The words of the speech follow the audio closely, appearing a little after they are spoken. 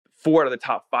4 out of the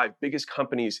top 5 biggest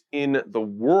companies in the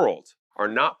world are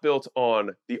not built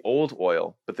on the old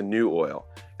oil, but the new oil.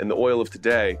 And the oil of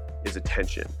today is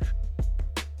attention.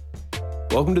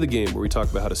 Welcome to The Game, where we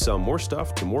talk about how to sell more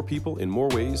stuff to more people in more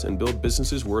ways and build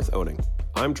businesses worth owning.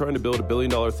 I'm trying to build a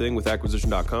billion-dollar thing with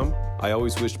Acquisition.com. I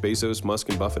always wished Bezos, Musk,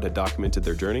 and Buffett had documented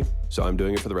their journey, so I'm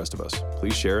doing it for the rest of us.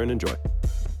 Please share and enjoy.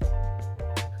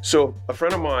 So a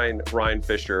friend of mine, Ryan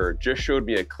Fisher, just showed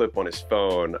me a clip on his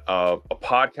phone of a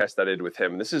podcast that I did with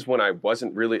him. And this is when I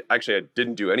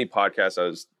didn't do any podcasts.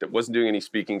 I wasn't doing any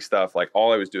speaking stuff. Like,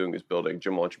 all I was doing was building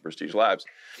Jim Lunch and Prestige Labs.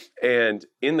 And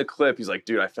in the clip, he's like,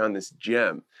 dude, I found this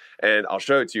gem. And I'll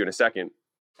show it to you in a second.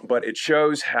 But it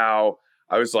shows how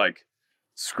I was like,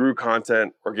 screw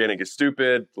content, organic is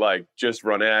stupid, like just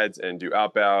run ads and do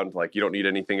outbound. Like, you don't need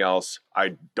anything else.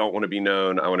 I don't want to be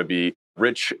known. I want to be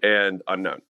rich and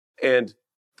unknown. And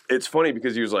it's funny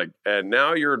because he was like, and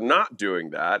now you're not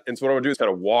doing that. And so what I'm gonna do is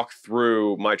kind of walk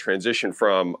through my transition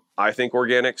from, I think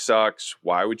organic sucks,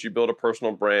 why would you build a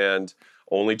personal brand,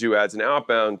 only do ads and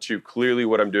outbound, to clearly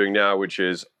what I'm doing now, which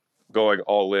is going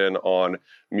all in on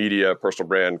media, personal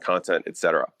brand, content,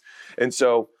 etc. And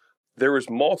so there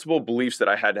was multiple beliefs that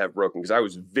I had to have broken because I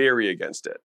was very against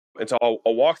it. And so I'll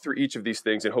walk through each of these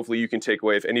things, and hopefully you can take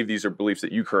away, if any of these are beliefs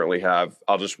that you currently have,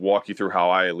 I'll just walk you through how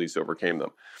I at least overcame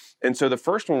them. And so the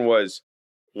first one was,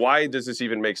 why does this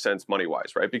even make sense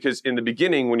money-wise, right? Because in the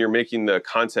beginning, when you're making the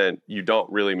content, you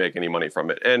don't really make any money from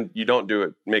it. And you don't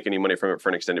make any money from it for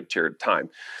an extended period of time.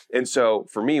 And so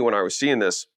for me, when I was seeing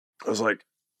this, I was like,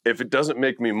 if it doesn't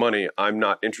make me money, I'm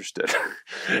not interested.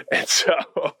 And so,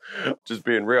 just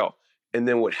being real. And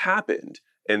then what happened,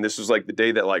 and this was like the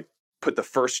day that like put the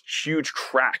first huge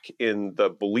crack in the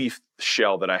belief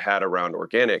shell that I had around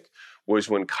organic, was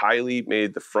when Kylie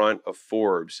made the front of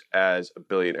Forbes as a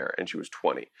billionaire, and she was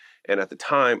 20. And at the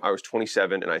time, I was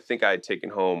 27, and I think I had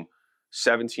taken home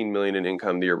 17 million in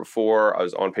income the year before. I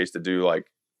was on pace to do like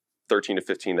 13 to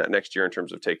 15 that next year in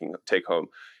terms of take home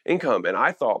income. And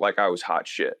I thought like I was hot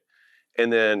shit.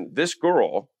 And then this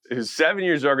girl, who's 7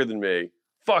 years younger than me,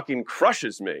 fucking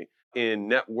crushes me in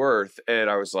net worth. And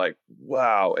I was like,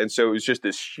 wow. And so it was just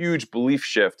this huge belief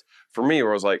shift for me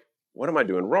where I was like, what am I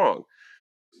doing wrong?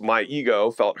 My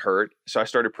ego felt hurt. So I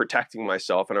started protecting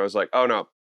myself. And I was like, oh no,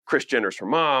 Kris Jenner's her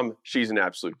mom. She's an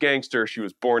absolute gangster. She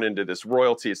was born into this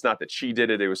royalty. It's not that she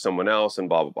did it. It was someone else, and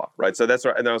blah, blah, blah. Right. So that's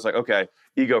right. And I was like, okay,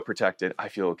 ego protected. I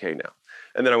feel okay now.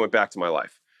 And then I went back to my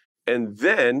life. And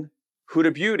then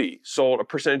Huda Beauty sold a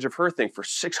percentage of her thing for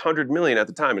 $600 million at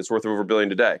the time. It's worth over $1 billion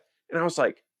today. And I was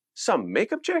like, some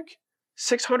makeup chick?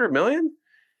 $600 million?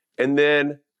 And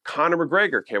then Conor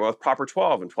McGregor came out with Proper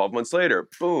 12, and 12 months later,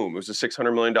 boom, it was a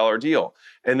 $600 million deal.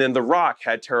 And then The Rock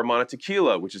had Terramana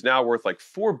Tequila, which is now worth like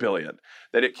 $4 billion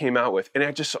that it came out with. And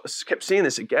I just kept seeing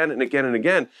this again and again and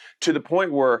again, to the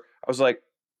point where I was like,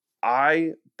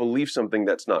 I believe something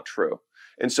that's not true.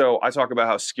 And so I talk about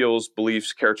how skills,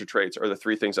 beliefs, character traits are the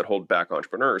 3 things that hold back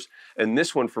entrepreneurs. And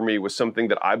this one for me was something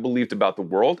that I believed about the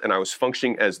world, and I was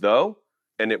functioning as though,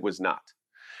 and it was not.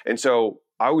 And so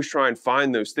I always try and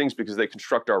find those things because they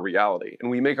construct our reality, and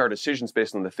we make our decisions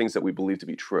based on the things that we believe to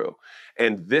be true.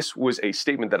 And this was a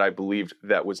statement that I believed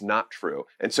that was not true.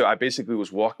 And so I basically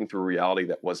was walking through a reality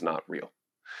that was not real.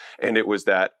 And it was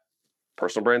that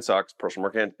personal brand sucks, personal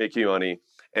brand can't make you money,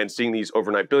 and seeing these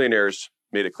overnight billionaires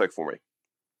made it click for me.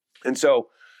 And so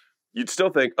you'd still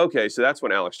think, okay, so that's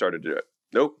when Alex started to do it.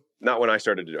 Nope, not when I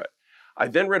started to do it. I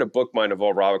then read a book by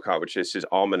Naval Ravikant, which is his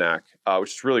Almanac,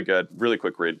 which is really good, really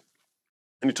quick read.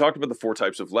 And he talked about the 4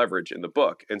 types of leverage in the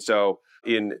book. And so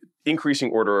in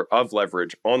increasing order of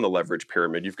leverage on the leverage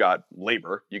pyramid, you've got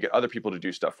labor. You get other people to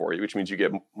do stuff for you, which means you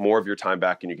get more of your time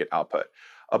back and you get output.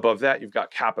 Above that, you've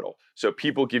got capital. So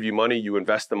people give you money, you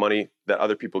invest the money that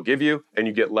other people give you, and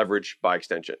you get leverage by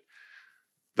extension.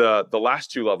 The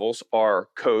last 2 levels are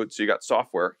code, so you got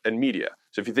software, and media.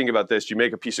 So if you think about this, you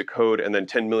make a piece of code and then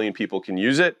 10 million people can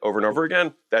use it over and over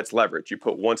again, that's leverage. You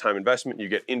put one-time investment, you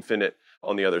get infinite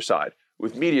on the other side.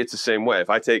 With media, it's the same way. If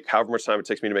I take however much time it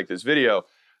takes me to make this video,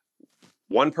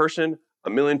 one person,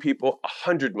 1 million people,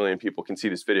 100 million people can see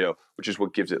this video, which is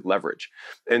what gives it leverage.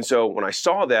 And so when I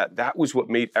saw that, that was what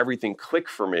made everything click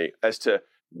for me as to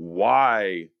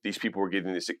why these people were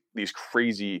getting these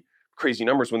crazy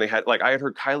numbers when they had, like, I had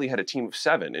heard Kylie had a team of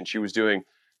 7 and she was doing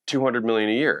 200 million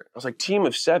a year. I was like, team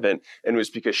of 7. And it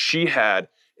was because she had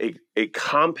a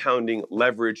compounding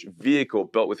leverage vehicle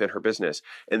built within her business.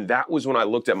 And that was when I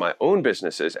looked at my own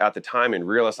businesses at the time and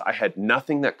realized I had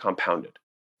nothing that compounded,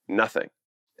 nothing.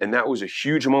 And that was a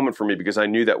huge moment for me because I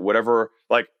knew that whatever,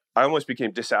 like, I almost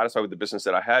became dissatisfied with the business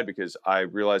that I had because I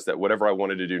realized that whatever I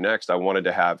wanted to do next, I wanted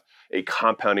to have a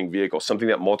compounding vehicle, something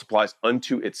that multiplies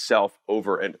unto itself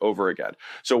over and over again.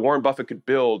 So Warren Buffett could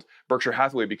build Berkshire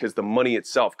Hathaway because the money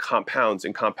itself compounds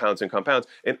and compounds and compounds.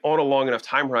 And on a long enough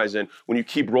time horizon, when you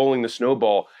keep rolling the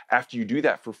snowball, after you do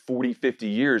that for 40, 50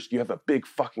 years, you have a big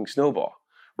fucking snowball.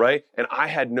 Right? And I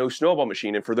had no snowball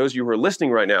machine. And for those of you who are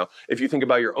listening right now, if you think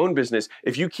about your own business,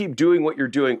 if you keep doing what you're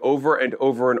doing over and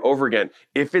over and over again,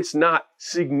 if it's not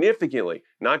significantly,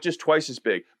 not just twice as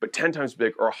big, but 10 times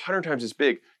big or 100 times as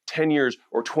big, 10 years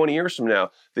or 20 years from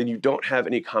now, then you don't have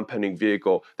any compounding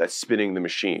vehicle that's spinning the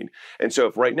machine. And so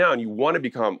if right now, and you want to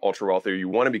become ultra wealthy, or you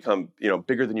want to become,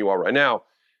 bigger than you are right now,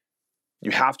 you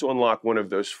have to unlock one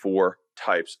of those 4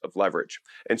 types of leverage.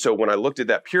 And so when I looked at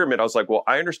that pyramid, I was like, well,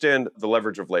 I understand the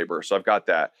leverage of labor. So I've got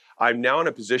that. I'm now in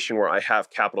a position where I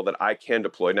have capital that I can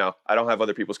deploy. Now, I don't have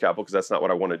other people's capital because that's not what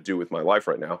I want to do with my life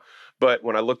right now. But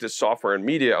when I looked at software and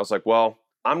media, I was like, well,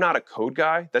 I'm not a code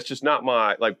guy. That's just not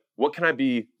what can I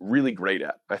be really great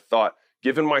at? I thought,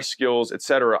 given my skills, et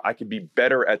cetera, I could be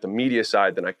better at the media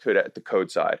side than I could at the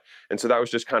code side. And so that was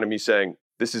just kind of me saying,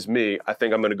 this is me. I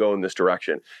think I'm going to go in this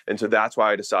direction. And so that's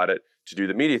why I decided to do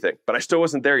the media thing. But I still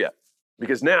wasn't there yet,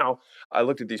 because now I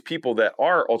looked at these people that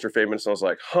are ultra famous and I was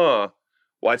like, well,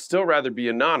 I'd still rather be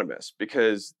anonymous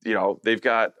because, they've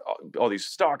got all these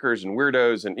stalkers and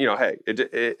weirdos and, hey,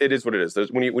 it is what it is.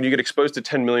 When you get exposed to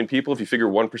 10 million people, if you figure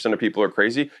 1% of people are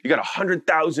crazy, you got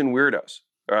 100,000 weirdos.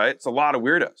 All right. It's a lot of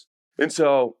weirdos. And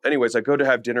so anyways, I go to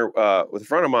have dinner with a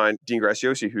friend of mine, Dean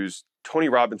Graziosi, who's Tony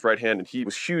Robbins' right hand. And he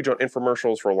was huge on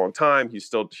infomercials for a long time. He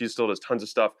still does tons of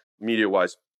stuff media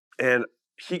wise. And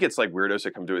he gets like weirdos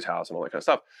that come to his house and all that kind of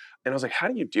stuff. And I was like, how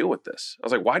do you deal with this? I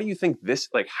was like, why do you think this,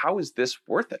 how is this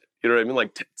worth it? You know what I mean?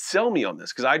 Sell me on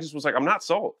this. Cause I just was like, I'm not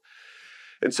sold.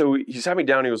 And so he sat me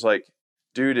down. He was like,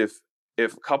 dude, if a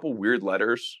couple weird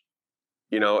letters,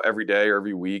 every day or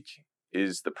every week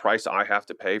is the price I have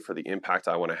to pay for the impact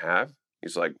I want to have,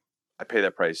 he's like, I pay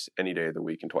that price any day of the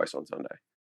week and twice on Sunday.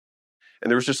 And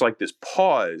there was just like this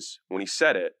pause when he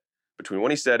said it, between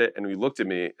when he said it and he looked at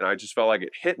me, and I just felt like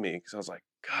it hit me because I was like,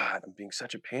 God, I'm being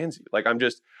such a pansy.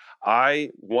 I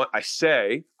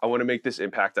say I want to make this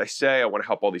impact. I say I want to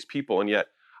help all these people, and yet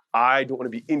I don't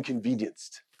want to be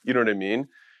inconvenienced. You know what I mean?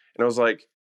 And I was like,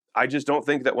 I just don't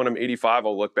think that when I'm 85,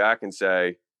 I'll look back and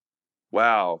say,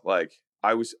 wow,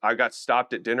 I got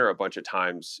stopped at dinner a bunch of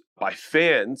times by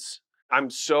fans. I'm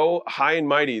so high and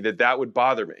mighty that would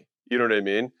bother me. You know what I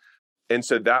mean? And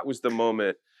so that was the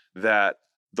moment that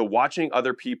the watching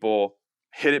other people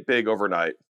hit it big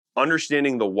overnight,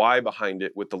 understanding the why behind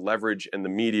it with the leverage and the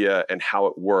media and how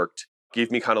it worked,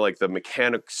 gave me kind of like the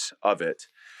mechanics of it.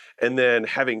 And then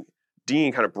having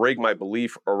Dean kind of break my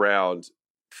belief around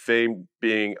fame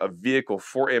being a vehicle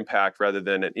for impact rather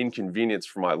than an inconvenience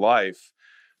for my life,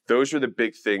 those are the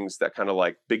big things that kind of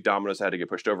like big dominoes had to get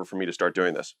pushed over for me to start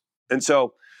doing this. And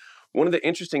so one of the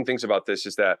interesting things about this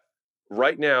is that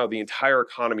right now, the entire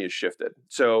economy has shifted.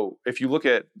 So if you look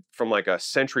at from like a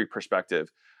century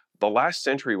perspective, the last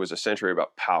century was a century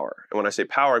about power. And when I say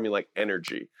power, I mean like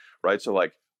energy, right? So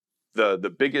like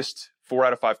the biggest 4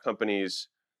 out of 5 companies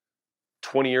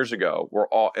 20 years ago were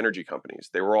all energy companies.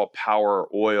 They were all power,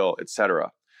 oil, et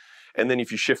cetera. And then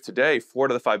if you shift today, 4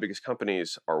 out of the 5 biggest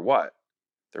companies are what?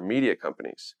 They're media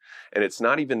companies. And it's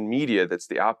not even media that's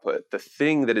the output. The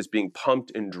thing that is being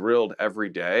pumped and drilled every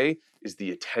day is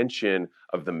the attention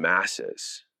of the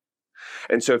masses.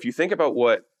 And so if you think about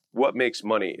what makes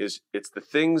money, it's the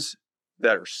things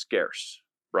that are scarce,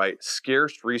 right?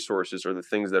 Scarce resources are the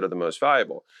things that are the most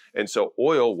valuable. And so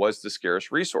oil was the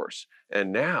scarce resource.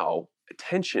 And now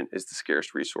attention is the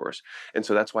scarce resource. And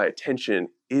so that's why attention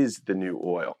is the new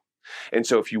oil. And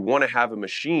so if you want to have a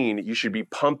machine, you should be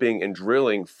pumping and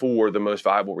drilling for the most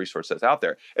valuable resource that's out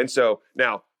there. And so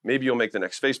now maybe you'll make the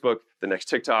next Facebook, the next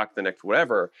TikTok, the next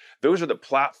whatever. Those are the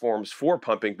platforms for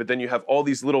pumping. But then you have all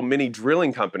these little mini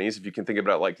drilling companies, if you can think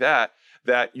about it like that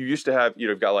you used to have,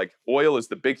 you've got like oil is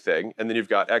the big thing. And then you've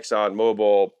got Exxon,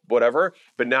 Mobil, whatever.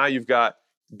 But now you've got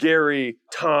Gary,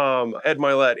 Tom, Ed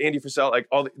Milet, Andy Frisell, like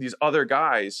all these other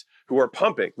guys who are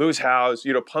pumping, Lewis Howes,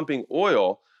 pumping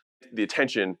oil, the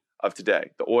attention of today,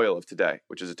 the oil of today,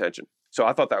 which is attention. So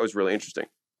I thought that was really interesting.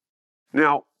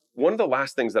 Now, one of the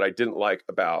last things that I didn't like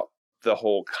about the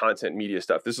whole content media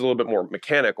stuff, this is a little bit more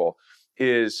mechanical,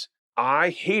 is I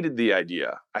hated the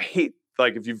idea.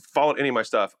 If you've followed any of my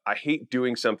stuff, I hate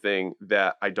doing something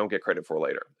that I don't get credit for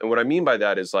later. And what I mean by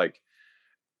that is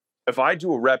if I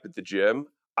do a rep at the gym,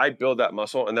 I build that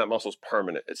muscle and that muscle's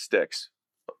permanent. It sticks.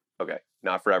 Okay,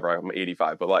 not forever. I'm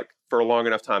 85, but for a long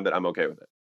enough time that I'm okay with it.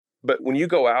 But when you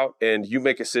go out and you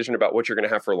make a decision about what you're going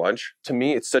to have for lunch, to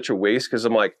me, it's such a waste because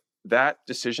I'm like, that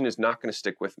decision is not going to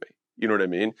stick with me. You know what I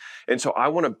mean? And so I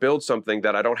want to build something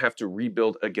that I don't have to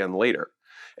rebuild again later.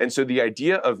 And so the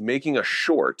idea of making a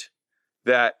short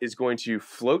that is going to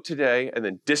float today and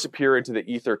then disappear into the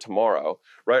ether tomorrow,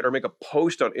 right? Or make a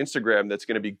post on Instagram that's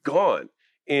going to be gone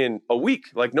in a week,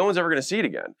 like no one's ever going to see it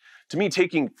again. To me,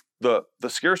 taking the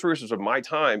scarce resources of my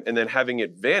time and then having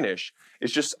it vanish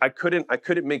is just, I couldn't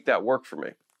make that work for me.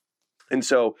 And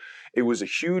so it was a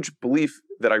huge belief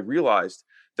that I realized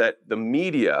that the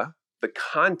media, the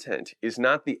content is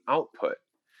not the output,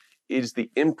 it is the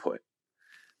input.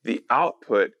 The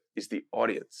output is the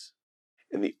audience.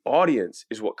 And the audience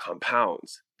is what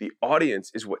compounds. The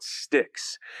audience is what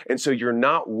sticks. And so you're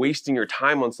not wasting your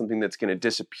time on something that's going to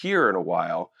disappear in a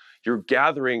while. You're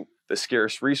gathering the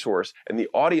scarce resource, and the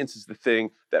audience is the thing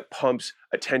that pumps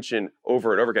attention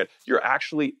over and over again. You're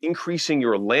actually increasing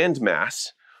your land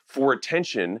mass for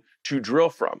attention to drill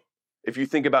from, if you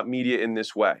think about media in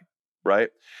this way, right?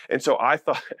 And so I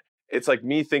thought, it's like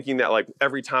me thinking that like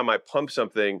every time I pump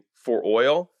something for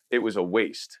oil, it was a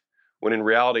waste. When in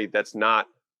reality, that's not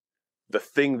the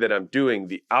thing that I'm doing.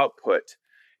 The output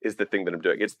is the thing that I'm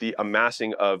doing. It's the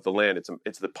amassing of the land.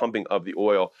 It's the pumping of the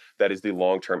oil that is the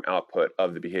long-term output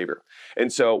of the behavior.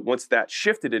 And so once that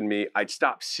shifted in me, I'd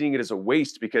stop seeing it as a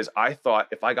waste because I thought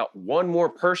if I got one more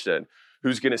person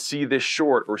who's going to see this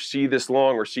short or see this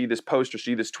long or see this post or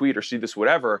see this tweet or see this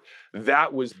whatever,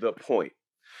 that was the point.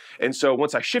 And so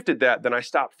once I shifted that, then I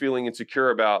stopped feeling insecure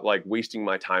about like wasting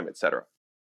my time, et cetera.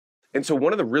 And so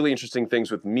one of the really interesting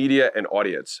things with media and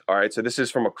audience, all right, so this is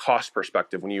from a cost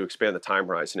perspective when you expand the time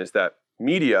horizon, is that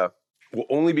media will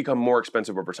only become more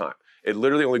expensive over time. It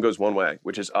literally only goes one way,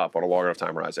 which is up on a long enough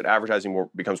time horizon. Advertising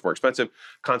becomes more expensive,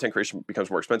 content creation becomes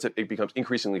more expensive, it becomes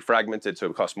increasingly fragmented, so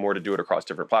it costs more to do it across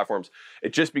different platforms.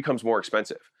 It just becomes more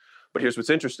expensive. But here's what's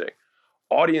interesting.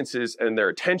 Audiences and their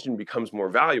attention becomes more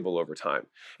valuable over time.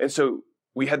 And so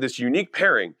we had this unique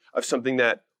pairing of something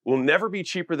that will never be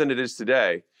cheaper than it is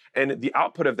today, and the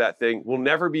output of that thing will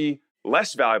never be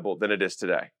less valuable than it is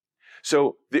today.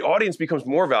 So the audience becomes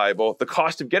more valuable. The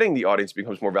cost of getting the audience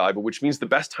becomes more valuable, which means the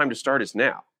best time to start is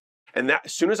now. And that,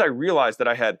 as soon as I realized that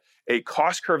I had a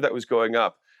cost curve that was going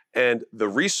up and the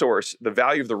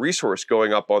value of the resource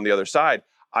going up on the other side,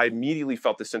 I immediately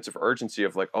felt this sense of urgency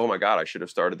of like, oh my God, I should have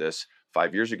started this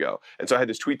 5 years ago. And so I had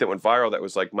this tweet that went viral that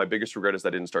was like, my biggest regret is that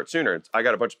I didn't start sooner. And I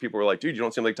got a bunch of people who were like, dude, you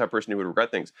don't seem like the type of person who would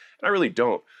regret things. And I really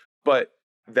don't. But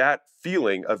that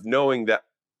feeling of knowing that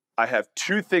I have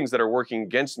two things that are working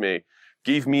against me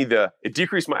it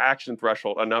decreased my action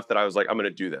threshold enough that I was like, I'm going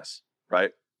to do this, right?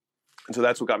 And so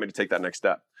that's what got me to take that next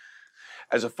step.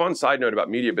 As a fun side note about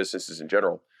media businesses in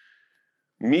general,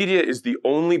 media is the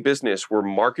only business where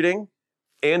marketing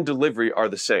and delivery are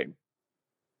the same.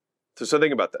 So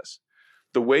think about this.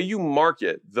 The way you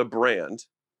market the brand,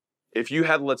 if you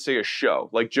had, let's say, a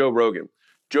show like Joe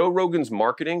Rogan's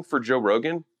marketing for Joe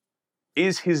Rogan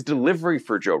is his delivery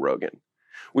for Joe Rogan,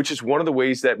 which is one of the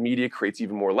ways that media creates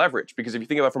even more leverage. Because if you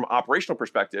think about it from an operational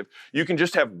perspective, you can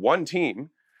just have one team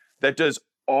that does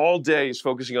all day is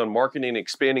focusing on marketing and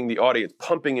expanding the audience,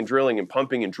 pumping and drilling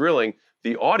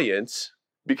the audience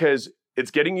because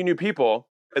it's getting you new people.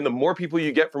 And the more people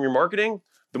you get from your marketing,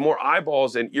 the more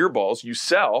eyeballs and earballs you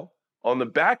sell on the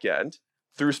back end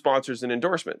through sponsors and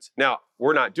endorsements. Now,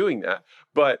 we're not doing that,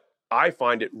 but I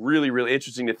find it really, really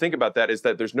interesting to think about that is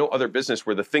that there's no other business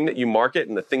where the thing that you market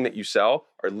and the thing that you sell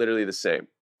are literally the same.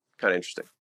 Kind of interesting.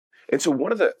 And so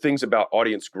one of the things about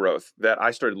audience growth that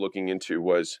I started looking into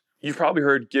was, you've probably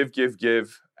heard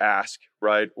give, ask,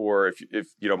 right? Or if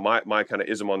you know, my kind of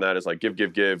ism on that is like give,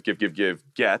 get,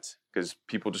 because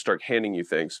people just start handing you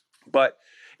things. But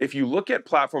if you look at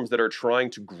platforms that are trying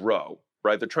to grow,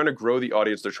 right? They're trying to grow the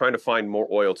audience. They're trying to find more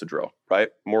oil to drill, right?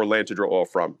 More land to drill oil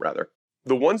from, rather.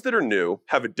 The ones that are new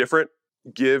have a different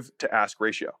give to ask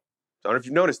ratio. I don't know if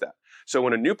you've noticed that. So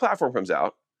when a new platform comes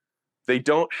out, they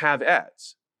don't have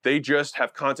ads. They just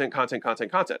have content.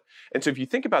 And so if you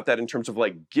think about that in terms of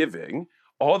like giving,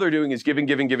 all they're doing is giving.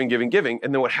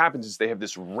 And then what happens is they have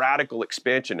this radical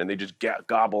expansion and they just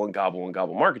gobble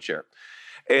market share.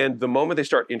 And the moment they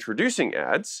start introducing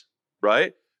ads,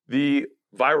 right, the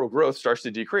viral growth starts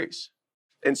to decrease.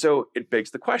 And so it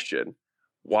begs the question,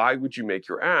 why would you make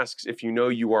your asks if you know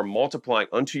you are multiplying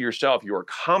unto yourself, you are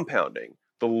compounding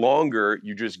the longer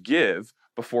you just give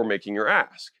before making your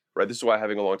ask, right? This is why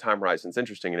having a long time horizon is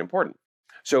interesting and important.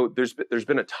 So there's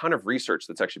been a ton of research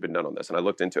that's actually been done on this, and I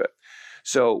looked into it.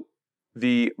 So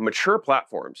the mature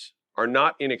platforms, are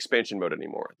not in expansion mode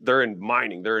anymore. They're in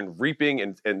mining, they're in reaping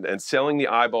and selling the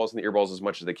eyeballs and the earballs as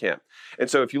much as they can. And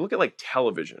so if you look at like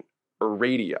television or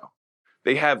radio,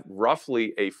 they have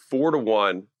roughly a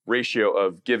 4-to-1 ratio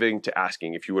of giving to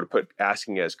asking, if you were to put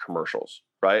asking as commercials,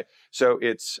 right? So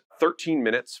it's 13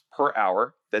 minutes per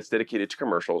hour that's dedicated to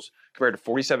commercials compared to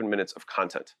 47 minutes of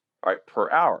content, all right,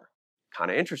 per hour. Kind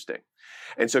of interesting.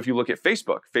 And so if you look at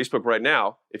Facebook right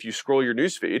now, if you scroll your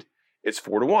newsfeed, it's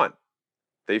 4-to-1.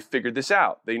 They've figured this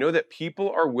out. They know that people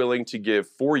are willing to give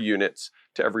 4 units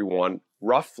to everyone,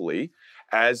 roughly,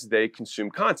 as they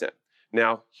consume content.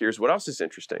 Now, here's what else is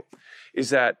interesting,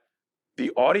 is that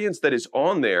the audience that is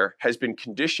on there has been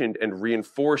conditioned and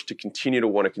reinforced to continue to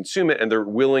want to consume it, and they're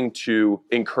willing to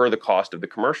incur the cost of the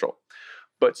commercial.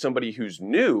 But somebody who's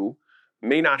new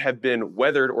may not have been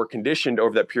weathered or conditioned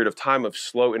over that period of time of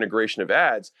slow integration of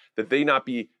ads, that they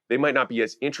might not be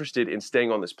as interested in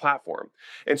staying on this platform.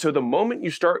 And so the moment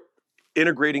you start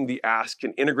integrating the ask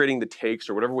and integrating the takes,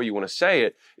 or whatever way you want to say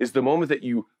it, is the moment that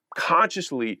you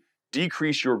consciously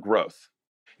decrease your growth.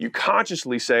 You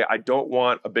consciously say, I don't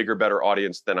want a bigger, better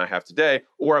audience than I have today,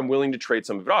 or I'm willing to trade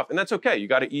some of it off. And that's okay. You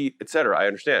got to eat, etc. I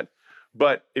understand.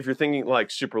 But if you're thinking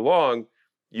like super long,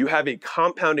 you have a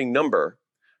compounding number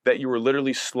that you are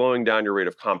literally slowing down your rate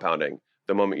of compounding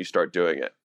the moment you start doing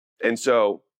it. And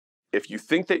so if you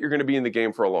think that you're going to be in the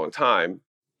game for a long time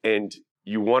and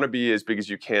you want to be as big as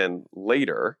you can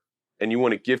later, and you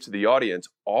want to give to the audience,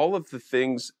 all of the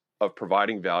things of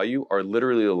providing value are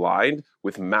literally aligned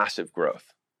with massive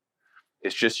growth.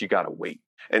 It's just you got to wait.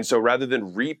 And so rather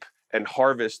than reap and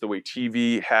harvest the way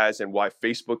TV has, and why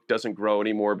Facebook doesn't grow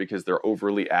anymore because they're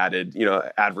overly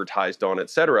advertised on,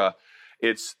 et cetera,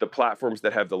 it's the platforms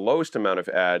that have the lowest amount of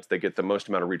ads that get the most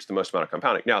amount of reach, the most amount of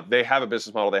compounding. Now, they have a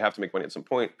business model. They have to make money at some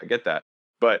point. I get that.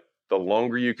 But the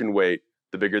longer you can wait,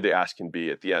 the bigger the ask can be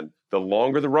at the end. The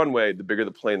longer the runway, the bigger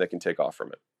the plane that can take off from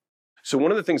it. So one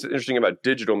of the things that's interesting about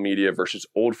digital media versus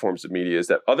old forms of media is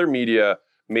that other media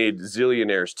made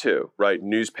zillionaires too, right?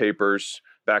 Newspapers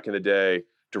back in the day,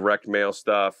 direct mail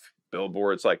stuff,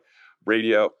 billboards, like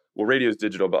radio. Well, radio is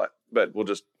digital, but we'll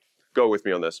just go with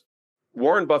me on this.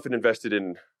 Warren Buffett invested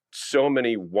in so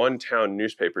many one-town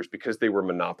newspapers because they were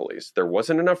monopolies. There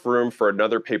wasn't enough room for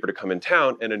another paper to come in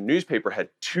town, and a newspaper had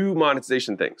 2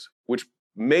 monetization things, which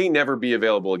may never be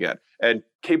available again. And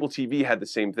cable TV had the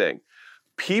same thing.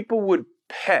 People would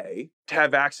pay to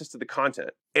have access to the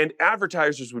content, and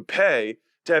advertisers would pay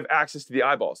to have access to the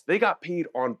eyeballs. They got paid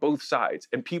on both sides,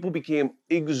 and people became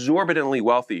exorbitantly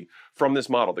wealthy from this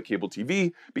model. The cable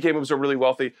TV became exorbitantly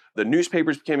wealthy, the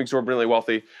newspapers became exorbitantly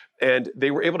wealthy, and they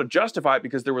were able to justify it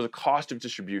because there was a cost of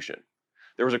distribution.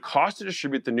 There was a cost to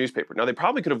distribute the newspaper. Now, they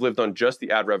probably could have lived on just the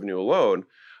ad revenue alone,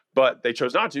 but they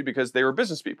chose not to because they were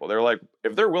business people. They were like,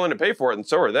 if they're willing to pay for it, and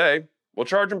so are they, we'll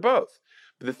charge them both.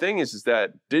 But the thing is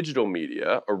that digital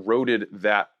media eroded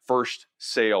that first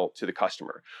sale to the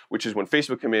customer, which is when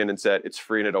Facebook came in and said, it's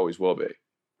free and it always will be,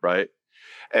 right?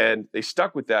 And they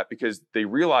stuck with that because they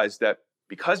realized that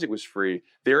because it was free,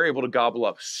 they were able to gobble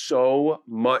up so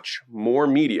much more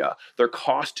media. Their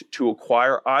cost to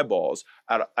acquire eyeballs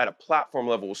at a platform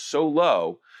level was so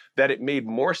low that it made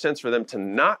more sense for them to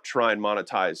not try and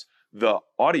monetize the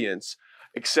audience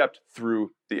except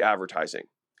through the advertising.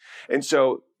 And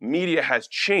so media has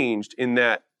changed in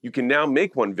that you can now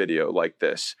make one video like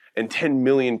this and 10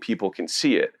 million people can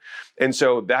see it. And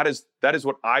so that is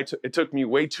what it took me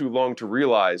way too long to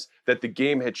realize that the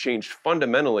game had changed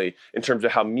fundamentally in terms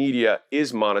of how media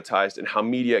is monetized and how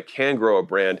media can grow a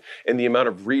brand and the amount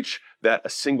of reach that a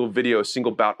single video, a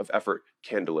single bout of effort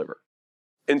can deliver.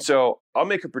 And so I'll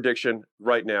make a prediction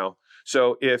right now.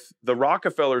 So if the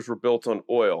Rockefellers were built on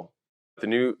oil, the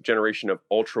new generation of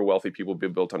ultra wealthy people will be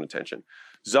built on attention.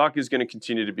 Zuck is going to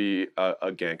continue to be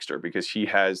a gangster because he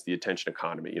has the attention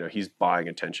economy. He's buying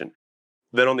attention.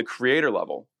 Then on the creator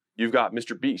level, you've got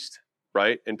Mr. Beast,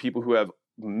 right? And people who have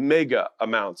mega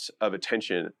amounts of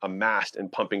attention amassed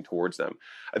and pumping towards them.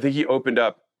 I think he opened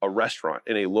up a restaurant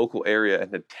in a local area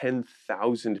and had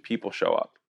 10,000 people show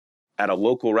up at a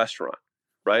local restaurant,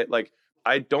 right? Like,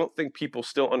 I don't think people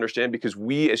still understand because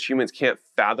we as humans can't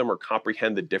fathom or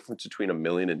comprehend the difference between 1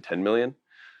 million and 10 million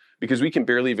because we can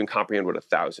barely even comprehend what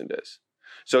 1,000 is.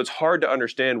 So it's hard to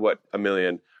understand what 1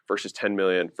 million versus 10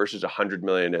 million versus 100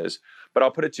 million is. But I'll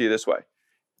put it to you this way.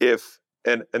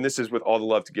 And this is with all the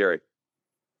love to Gary,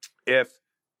 if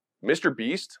Mr.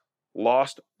 Beast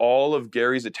lost all of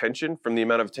Gary's attention from the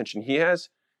amount of attention he has,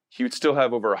 he would still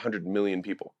have over 100 million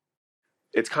people.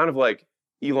 It's kind of like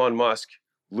Elon Musk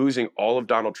losing all of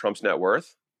Donald Trump's net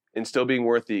worth and still being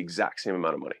worth the exact same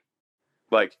amount of money.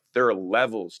 Like, there are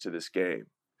levels to this game.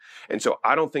 And so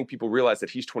I don't think people realize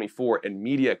that he's 24 and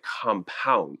media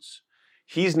compounds.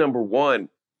 He's number one,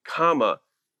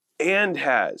 and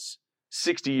has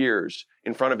 60 years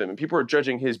in front of him. And people are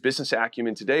judging his business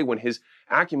acumen today when his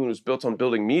acumen was built on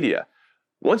building media.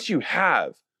 Once you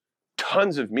have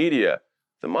tons of media,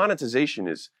 the monetization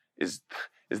is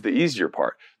the easier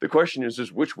part. The question is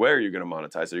just which way are you going to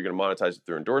monetize it? Are you going to monetize it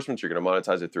through endorsements? Are you going to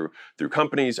monetize it through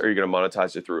companies? Are you going to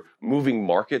monetize it through moving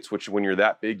markets, which when you're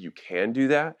that big, you can do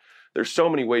that? There's so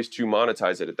many ways to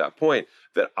monetize it at that point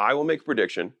that I will make a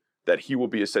prediction that he will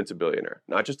be a centibillionaire.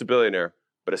 Not just a billionaire,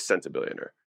 but a centibillionaire,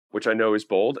 which I know is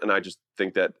bold. And I just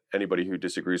think that anybody who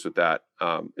disagrees with that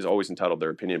is always entitled to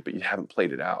their opinion, but you haven't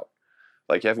played it out.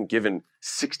 Like you haven't given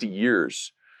 60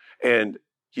 years. And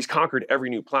he's conquered every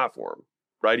new platform,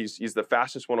 right? He's the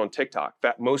fastest one on TikTok,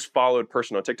 most followed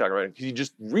person on TikTok, right? He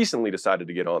just recently decided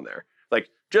to get on there. Like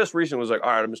just recently was like, all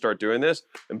right, I'm gonna start doing this.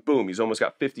 And boom, he's almost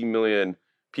got 50 million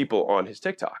people on his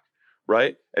TikTok,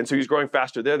 right? And so he's growing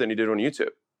faster there than he did on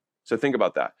YouTube. So think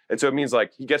about that. And so it means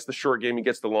like he gets the short game, he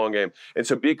gets the long game. And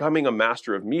so becoming a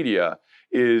master of media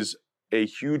is a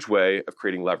huge way of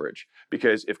creating leverage.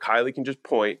 Because if Kylie can just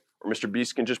point, or Mr.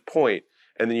 Beast can just point,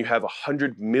 and then you have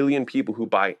 100 million people who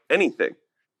buy anything,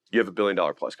 you have $1 billion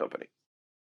plus company.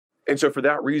 And so for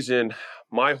that reason,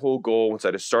 my whole goal once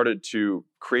I just started to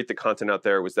create the content out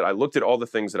there was that I looked at all the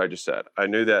things that I just said. I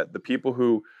knew that the people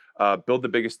who build the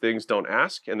biggest things don't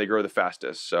ask and they grow the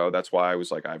fastest. So that's why I was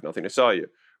like, I have nothing to sell you,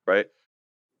 right?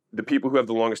 The people who have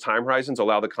the longest time horizons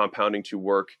allow the compounding to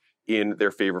work in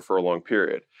their favor for a long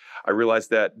period. I realized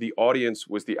that the audience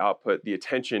was the output, the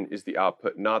attention is the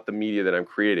output, not the media that I'm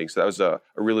creating. So that was a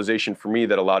realization for me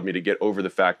that allowed me to get over the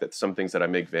fact that some things that I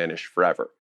make vanish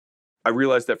forever. I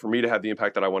realized that for me to have the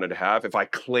impact that I wanted to have, if I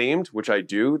claimed, which I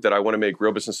do, that I want to make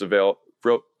real business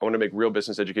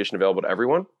education available to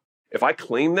everyone. If I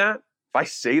claim that, if I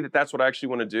say that that's what I actually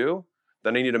want to do,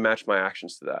 then I need to match my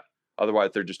actions to that.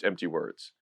 Otherwise, they're just empty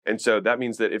words. And so that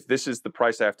means that if this is the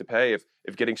price I have to pay,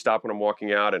 if getting stopped when I'm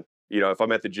walking out and, if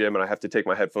I'm at the gym and I have to take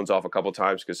my headphones off a couple of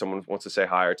times because someone wants to say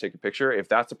hi or take a picture, if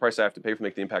that's the price I have to pay to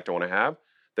make the impact I want to have,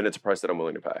 then it's a price that I'm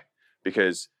willing to pay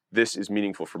because this is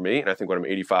meaningful for me. And I think when I'm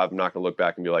 85, I'm not going to look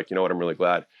back and be like, you know what, I'm really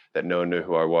glad that no one knew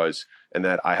who I was and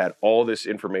that I had all this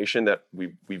information that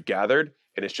we've gathered.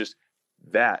 And it's just,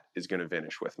 that is going to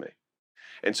vanish with me.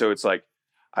 And so it's like,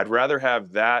 I'd rather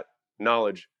have that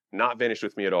knowledge not vanish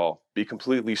with me at all, be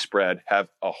completely spread, have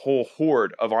a whole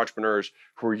horde of entrepreneurs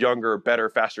who are younger, better,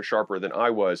 faster, sharper than I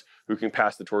was, who can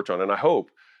pass the torch on. And I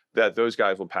hope that those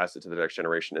guys will pass it to the next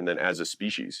generation. And then as a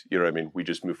species, we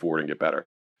just move forward and get better.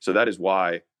 So that is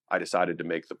why I decided to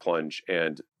make the plunge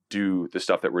and do the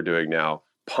stuff that we're doing now,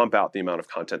 pump out the amount of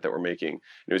content that we're making.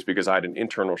 And it was because I had an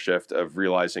internal shift of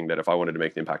realizing that if I wanted to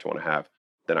make the impact I want to have,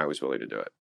 then I was willing to do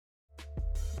it.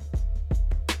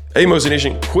 Hey, Mosey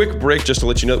Nation, quick break just to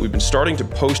let you know that we've been starting to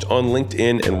post on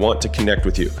LinkedIn and want to connect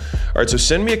with you. All right, so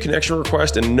send me a connection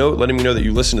request and a note letting me know that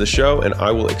you listen to the show and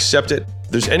I will accept it. If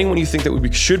there's anyone you think that we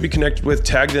should be connected with,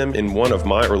 tag them in one of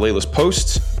my or Layla's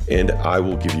posts and I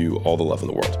will give you all the love in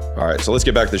the world. All right, so let's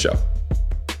get back to the show.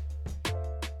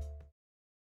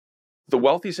 The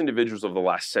wealthiest individuals of the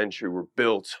last century were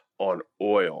built on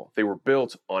oil. They were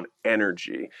built on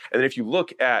energy. And then if you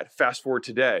look at fast forward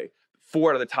today,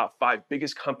 4 out of the top 5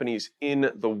 biggest companies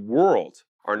in the world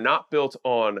are not built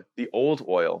on the old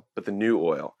oil, but the new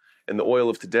oil. And the oil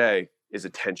of today is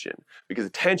attention, because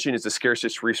attention is the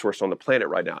scarcest resource on the planet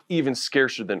right now, even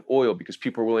scarcer than oil because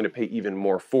people are willing to pay even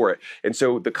more for it. And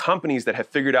so the companies that have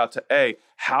figured out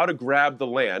how to grab the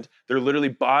land, they're literally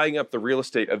buying up the real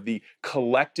estate of the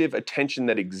collective attention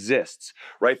that exists,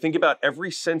 right? Think about every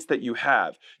sense that you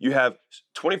have. You have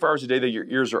 24 hours a day that your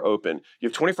ears are open. You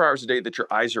have 24 hours a day that your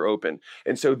eyes are open.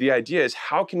 And so the idea is,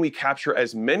 how can we capture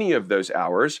as many of those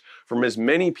hours from as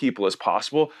many people as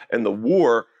possible and the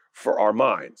war for our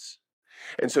minds?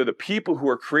 And so the people who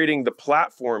are creating the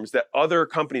platforms that other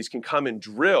companies can come and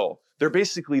drill, they're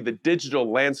basically the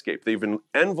digital landscape. They've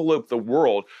enveloped the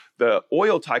world. The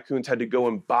oil tycoons had to go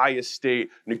and buy a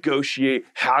state, negotiate,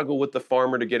 haggle with the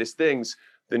farmer to get his things.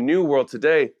 The new world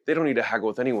today, they don't need to haggle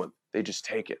with anyone. They just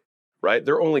take it, right?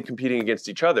 They're only competing against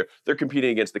each other. They're competing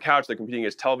against the couch. They're competing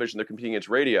against television. They're competing against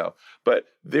radio. But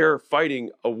they're fighting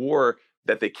a war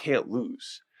that they can't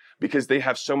lose, because they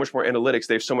have so much more analytics,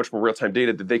 they have so much more real-time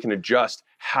data that they can adjust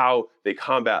how they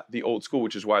combat the old school,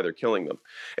 which is why they're killing them.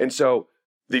 And so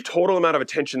the total amount of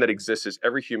attention that exists is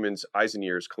every human's eyes and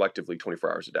ears collectively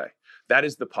 24 hours a day. That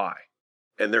is the pie,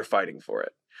 and they're fighting for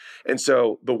it. And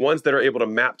so the ones that are able to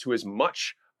map to as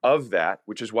much of that,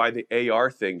 which is why the AR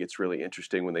thing gets really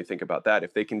interesting when they think about that.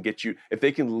 If they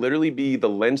can literally be the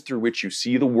lens through which you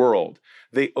see the world,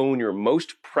 they own your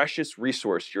most precious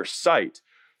resource, your site,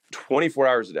 24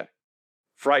 hours a day.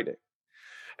 Friday.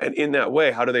 And in that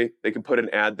way, how do they can put an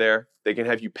ad there. They can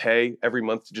have you pay every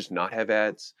month to just not have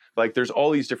ads. Like there's all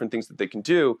these different things that they can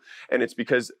do. And it's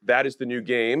because that is the new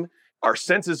game. Our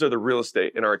senses are the real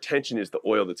estate and our attention is the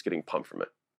oil that's getting pumped from it.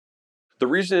 The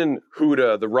reason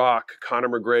Huda, The Rock, Conor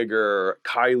McGregor,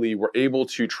 Kylie were able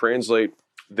to translate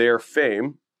their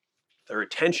fame, their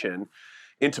attention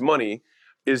into money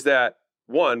is that,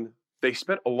 one, they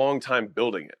spent a long time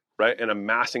building it, right? And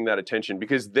amassing that attention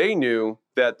because they knew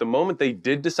that the moment they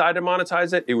did decide to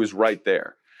monetize it, it was right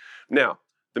there. Now,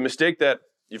 the mistake that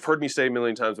you've heard me say a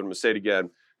million times, but I'm going to say it again,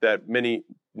 that many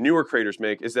newer creators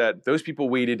make is that those people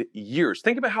waited years.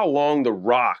 Think about how long The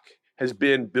Rock has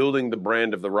been building the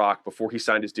brand of The Rock before he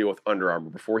signed his deal with Under Armour,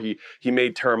 before he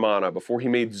made Terramana, before he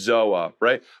made Zoa,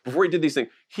 right? Before he did these things,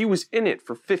 he was in it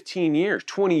for 15 years,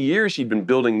 20 years he'd been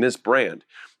building this brand.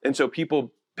 And so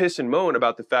people piss and moan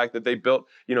about the fact that they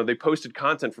posted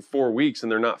content for 4 weeks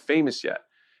and they're not famous yet.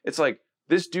 It's like,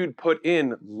 this dude put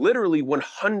in literally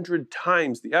 100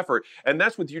 times the effort. And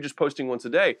that's with you just posting once a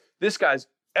day. This guy's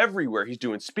everywhere. He's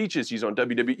doing speeches. He's on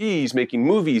WWE. He's making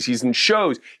movies. He's in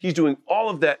shows. He's doing all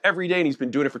of that every day, and he's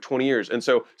been doing it for 20 years. And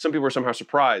so some people are somehow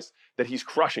surprised that he's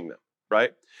crushing them,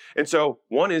 right? And so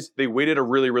one is they waited a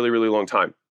really, really, really long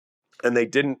time, and they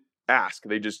didn't ask.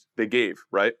 They gave,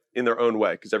 right, in their own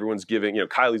way, because everyone's giving.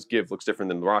 Kylie's give looks different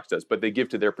than The Rock's does, but they give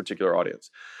to their particular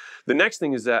audience. The next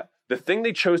thing is that the thing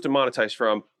they chose to monetize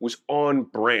from was on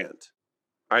brand.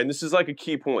 All right, and this is like a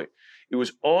key point. It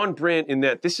was on brand in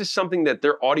that this is something that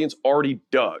their audience already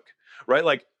dug, right?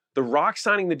 Like The Rock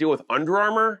signing the deal with Under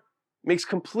Armour makes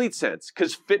complete sense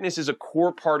because fitness is a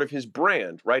core part of his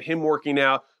brand, right? Him working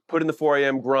out, putting the 4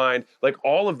 a.m. grind, like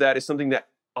all of that is something that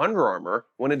Under Armour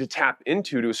wanted to tap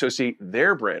into to associate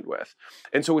their brand with.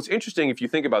 And so what's interesting, if you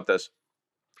think about this,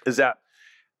 is that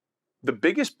the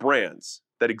biggest brands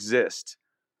that exist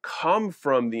come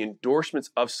from the endorsements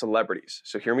of celebrities.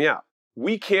 So hear me out.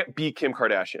 We can't be Kim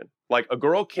Kardashian. Like a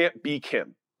girl can't be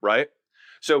Kim, right?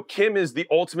 So Kim is the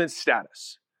ultimate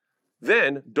status.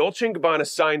 Then Dolce & Gabbana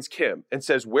signs Kim and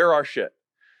says, wear our shit.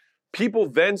 People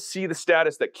then see the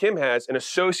status that Kim has and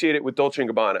associate it with Dolce &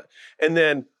 Gabbana. And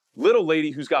then little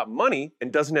lady who's got money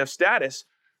and doesn't have status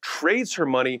trades her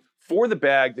money for the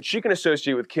bag that she can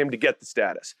associate with Kim to get the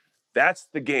status. That's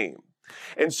the game.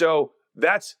 And so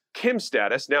that's Kim's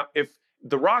status. Now, if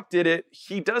The Rock did it,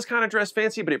 he does kind of dress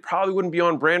fancy, but it probably wouldn't be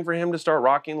on brand for him to start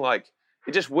rocking. Like,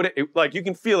 it just wouldn't, like, you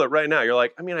can feel it right now. You're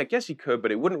like, I mean, I guess he could,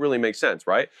 but it wouldn't really make sense,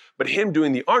 right? But him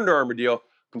doing the Under Armour deal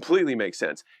completely makes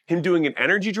sense. Him doing an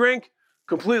energy drink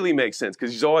completely makes sense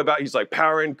because he's like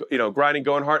powering, grinding,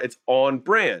 going hard. It's on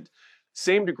brand.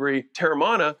 Same degree,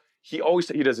 Terramana, he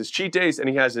does his cheat days and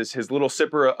he has his little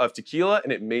sipper of tequila,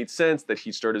 and it made sense that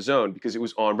he'd start his own because it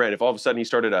was on brand. If all of a sudden he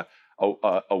started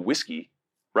a whiskey,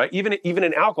 right? Even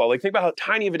an alcohol, like think about how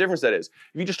tiny of a difference that is.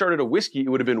 If you just started a whiskey, it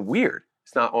would have been weird.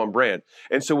 It's not on brand.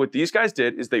 And so what these guys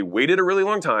did is they waited a really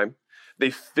long time.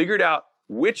 They figured out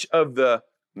which of the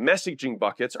messaging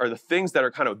buckets are the things that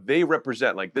are kind of, they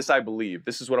represent, like this I believe,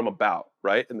 this is what I'm about,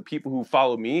 right? And the people who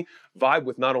follow me vibe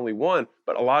with not only one,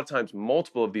 but a lot of times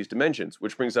multiple of these dimensions,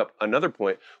 which brings up another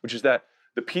point, which is that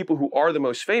the people who are the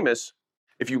most famous,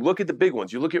 if you look at the big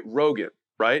ones, you look at Rogan,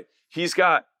 right? He's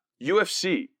got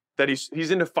UFC, that he's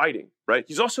into fighting, right?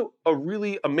 He's also a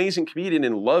really amazing comedian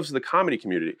and loves the comedy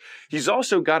community. He's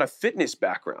also got a fitness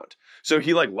background. So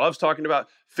he loves talking about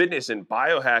fitness and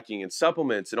biohacking and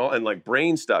supplements and like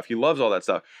brain stuff. He loves all that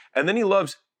stuff. And then he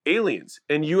loves aliens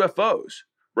and UFOs,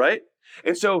 right?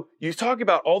 And so you talk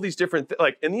about all these different,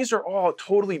 and these are all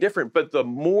totally different, but the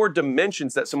more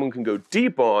dimensions that someone can go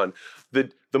deep on,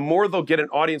 the more they'll get an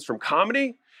audience from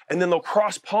comedy, and then they'll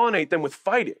cross-pollinate them with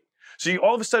fighting. So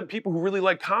all of a sudden, people who really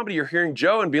like comedy are hearing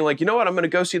Joe and being like, you know what, I'm going to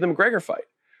go see the McGregor fight,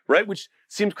 right? Which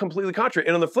seems completely contrary.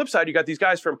 And on the flip side, you got these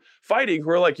guys from fighting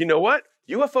who are like, you know what,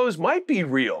 UFOs might be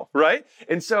real, right?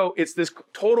 And so it's this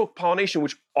total pollination,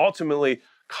 which ultimately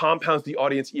compounds the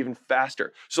audience even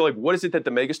faster. So what is it that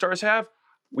the megastars have?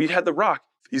 We've had The Rock.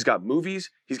 He's got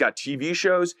movies. He's got TV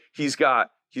shows. He's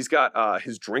got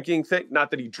his drinking thing.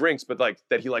 Not that he drinks, but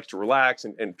that he likes to relax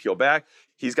and peel back.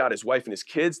 He's got his wife and his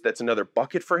kids. That's another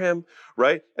bucket for him,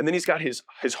 right? And then he's got his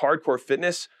hardcore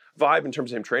fitness vibe in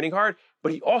terms of him training hard.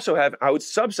 But he also I would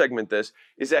subsegment this,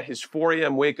 is that his 4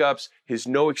 a.m. wake ups, his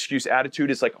no excuse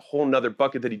attitude is like a whole nother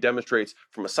bucket that he demonstrates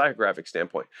from a psychographic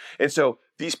standpoint. And so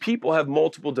these people have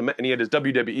multiple and he had his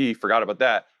WWE, forgot about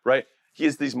that, right? he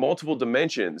has these multiple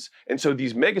dimensions. And so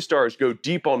these megastars go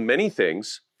deep on many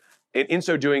things, and in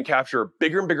so doing capture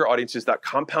bigger and bigger audiences that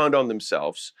compound on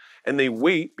themselves, and they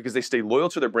wait because they stay loyal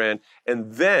to their brand,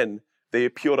 and then they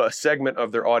appeal to a segment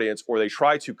of their audience, or they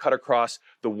try to cut across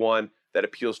the one that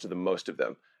appeals to the most of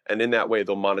them. And in that way,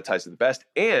 they'll monetize it the best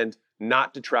and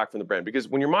not detract from the brand. Because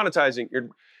when you're monetizing,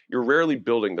 you're rarely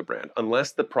building the brand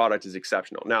unless the product is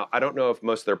exceptional. Now, I don't know if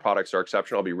most of their products are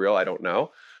exceptional. I'll be real, I don't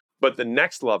know. But the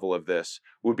next level of this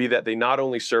would be that they not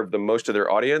only serve the most of their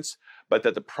audience, but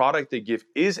that the product they give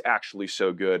is actually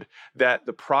so good that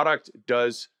the product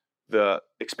does the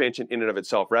expansion in and of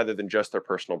itself rather than just their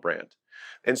personal brand.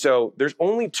 And so there's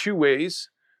only two ways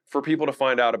for people to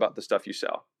find out about the stuff you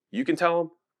sell. You can tell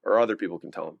them or other people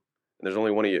can tell them. And there's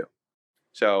only one of you.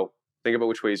 So think about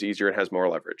which way is easier and has more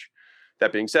leverage.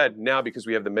 That being said, now because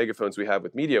we have the megaphones we have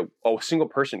with media, a single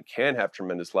person can have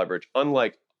tremendous leverage,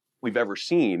 unlike we've ever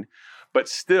seen. But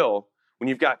still, when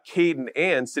you've got Kate and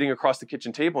Ann sitting across the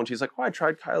kitchen table and she's like, oh, I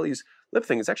tried Kylie's lip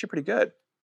thing. It's actually pretty good.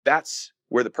 That's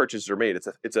where the purchases are made.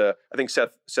 I think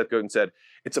Seth Godin said,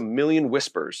 it's a million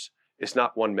whispers. It's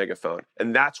not one megaphone.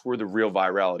 And that's where the real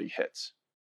virality hits.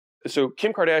 So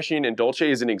Kim Kardashian and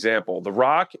Dolce is an example. The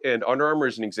Rock and Under Armour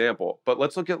is an example. But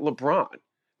let's look at LeBron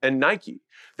and Nike.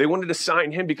 They wanted to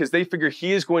sign him because they figure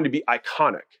he is going to be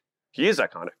iconic. He is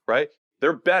iconic, right?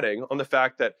 They're betting on the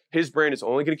fact that his brand is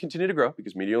only going to continue to grow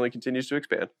because media only continues to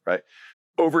expand, right?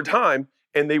 Over time,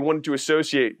 and they wanted to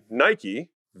associate Nike,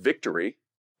 victory,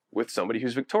 with somebody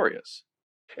who's victorious.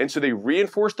 And so they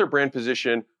reinforce their brand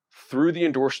position through the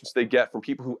endorsements they get from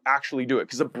people who actually do it.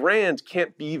 Because a brand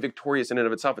can't be victorious in and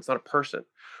of itself. It's not a person,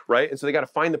 right? And so they got to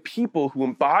find the people who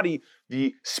embody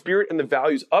the spirit and the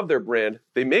values of their brand.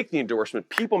 They make the endorsement,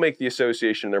 people make the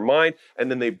association in their mind,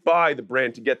 and then they buy the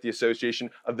brand to get the association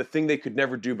of the thing they could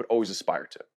never do but always aspire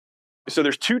to. So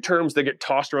there's two terms that get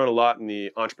tossed around a lot in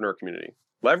the entrepreneur community: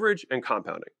 leverage and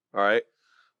compounding, all right?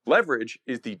 Leverage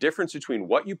is the difference between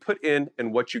what you put in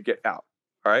and what you get out.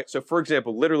 All right. So for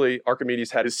example, literally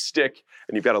Archimedes had his stick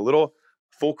and you've got a little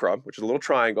fulcrum, which is a little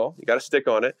triangle. You got a stick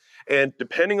on it. And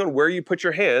depending on where you put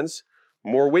your hands,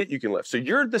 more weight you can lift. So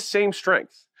you're the same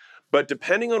strength, but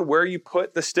depending on where you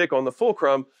put the stick on the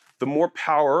fulcrum, the more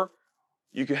power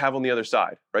you can have on the other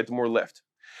side, right? The more lift.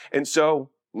 And so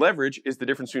leverage is the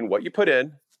difference between what you put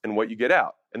in and what you get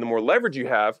out. And the more leverage you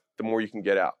have, the more you can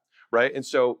get out, right? And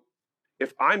so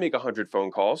if I make 100 phone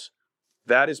calls,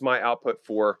 that is my output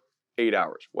for 8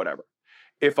 hours, whatever.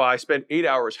 If I spend 8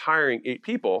 hours hiring 8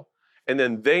 people, and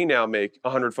then they now make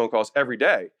 100 phone calls every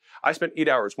day, I spent 8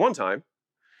 hours one time,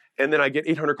 and then I get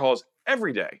 800 calls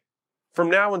every day from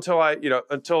now until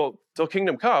until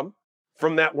kingdom come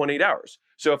from that 8 hours.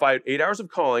 So if I had 8 hours of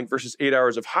calling versus 8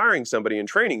 hours of hiring somebody and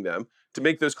training them to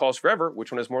make those calls forever,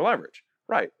 which one has more leverage?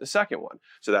 Right, the second one.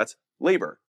 So that's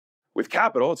labor. With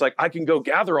capital, it's like I can go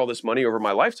gather all this money over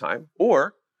my lifetime,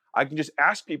 or I can just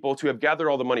ask people to have gathered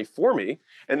all the money for me,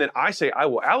 and then I say I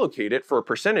will allocate it for a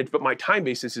percentage, but my time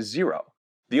basis is zero.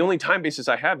 The only time basis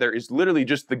I have there is literally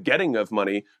just the getting of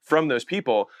money from those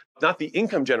people, not the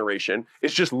income generation.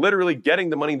 It's just literally getting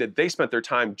the money that they spent their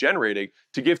time generating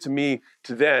to give to me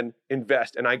to then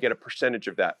invest, and I get a percentage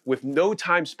of that with no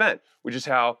time spent, which is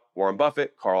how Warren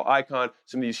Buffett, Carl Icahn,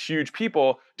 some of these huge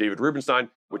people, David Rubenstein,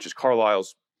 which is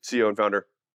Carlyle's CEO and founder,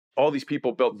 all these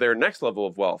people built their next level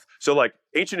of wealth. So like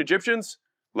ancient Egyptians,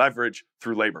 leverage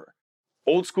through labor.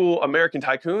 Old school American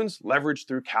tycoons, leverage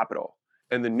through capital.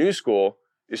 And the new school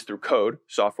is through code,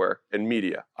 software, and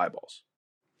media eyeballs.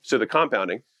 So the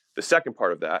compounding, the second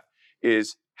part of that,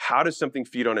 is how does something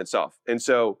feed on itself? And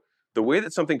so the way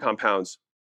that something compounds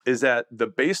is that the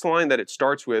baseline that it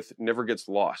starts with never gets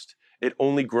lost. It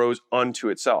only grows onto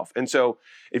itself. And so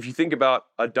if you think about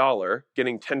 $1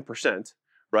 getting 10%,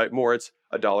 right? More, it's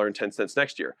 $1.10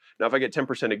 next year. Now, if I get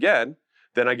 10% again,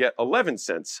 then I get 11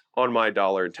 cents on my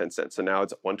 $1.10. So now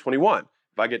it's 121.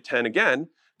 If I get 10 again,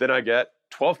 then I get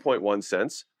 12.1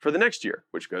 cents for the next year,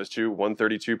 which goes to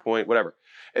 132 point whatever.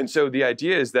 And so the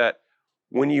idea is that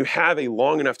when you have a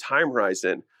long enough time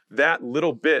horizon, that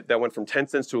little bit that went from 10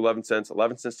 cents to 11 cents,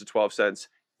 11 cents to 12 cents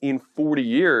in 40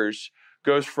 years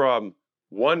goes from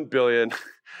 1 billion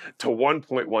to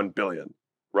 1.1 billion.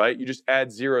 Right? You just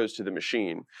add zeros to the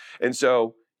machine. And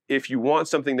so if you want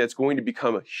something that's going to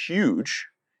become huge,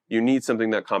 you need something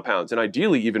that compounds, and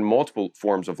ideally even multiple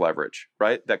forms of leverage,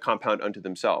 right? That compound unto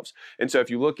themselves. And so if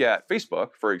you look at Facebook,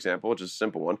 for example, which is a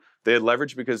simple one, they had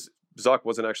leverage because Zuck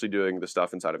wasn't actually doing the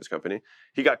stuff inside of his company.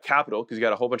 He got capital because he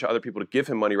got a whole bunch of other people to give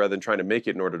him money rather than trying to make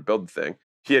it in order to build the thing.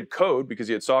 He had code because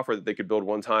he had software that they could build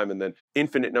one time and then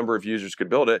infinite number of users could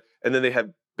build it. And then they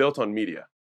had built on media,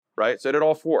 right? So it had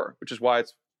all four, which is why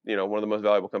it's one of the most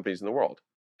valuable companies in the world.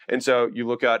 And so you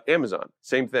look at Amazon,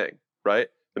 same thing, right?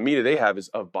 The media they have is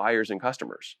of buyers and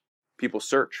customers. People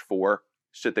search for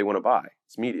shit they want to buy.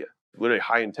 It's media, literally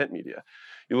high intent media.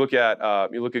 You look at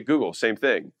Google, same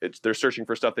thing. They're searching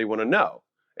for stuff they want to know.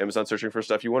 Amazon's searching for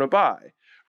stuff you want to buy.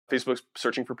 Facebook's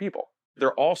searching for people.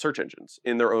 They're all search engines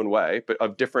in their own way, but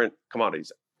of different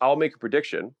commodities. I'll make a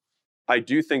prediction. I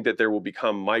do think that there will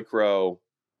become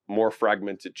more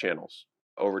fragmented channels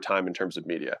over time in terms of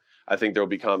media. I think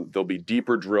they'll be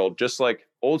deeper drilled, just like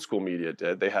old school media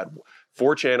did. They had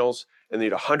 4 channels and they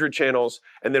had 100 channels.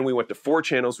 And then we went to 4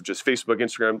 channels, which is Facebook,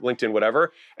 Instagram, LinkedIn,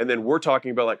 whatever. And then we're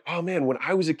talking about like, oh man, when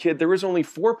I was a kid, there was only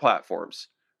 4 platforms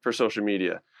for social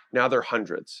media. Now there are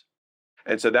hundreds.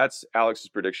 And so that's Alex's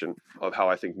prediction of how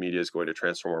I think media is going to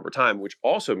transform over time, which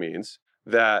also means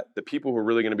that the people who are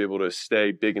really going to be able to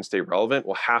stay big and stay relevant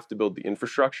will have to build the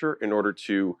infrastructure in order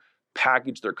to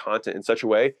package their content in such a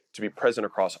way to be present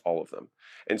across all of them.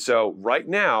 And so right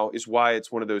now is why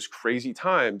it's one of those crazy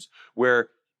times where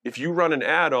if you run an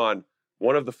ad on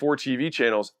one of the 4 TV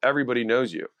channels, everybody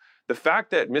knows you. The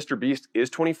fact that Mr. Beast is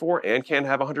 24 and can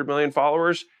have 100 million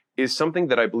followers is something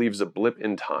that I believe is a blip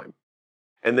in time.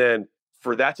 And then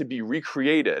for that to be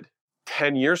recreated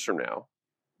 10 years from now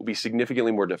will be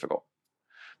significantly more difficult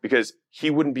because he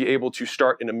wouldn't be able to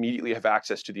start and immediately have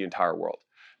access to the entire world.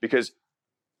 Because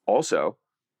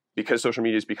social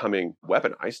media is becoming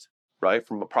weaponized, right,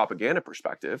 from a propaganda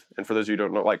perspective. And for those of you who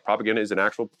don't know, like propaganda is an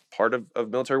actual part of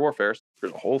military warfare.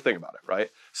 There's a whole thing about it, right?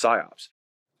 PSYOPs.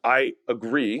 I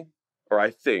agree, or I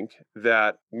think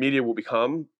that media will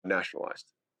become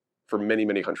nationalized for many,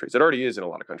 many countries. It already is in a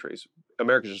lot of countries.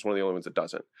 America's just one of the only ones that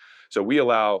doesn't. So we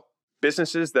allow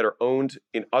businesses that are owned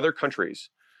in other countries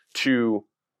to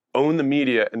own the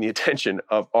media and the attention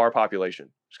of our population.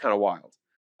 It's kind of wild.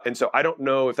 And so I don't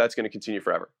know if that's going to continue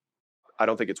forever. I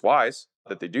don't think it's wise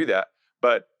that they do that.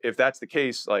 But if that's the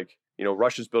case, like,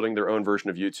 Russia's building their own version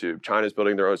of YouTube, China's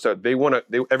building their own. So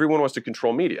everyone wants to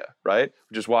control media, right?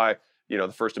 Which is why,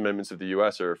 the First Amendments of the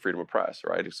US are freedom of press,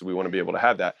 right? So we want to be able to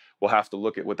have that. We'll have to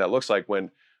look at what that looks like when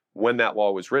that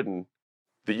law was written.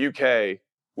 The UK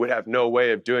would have no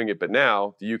way of doing it, but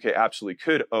now the UK absolutely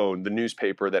could own the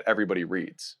newspaper that everybody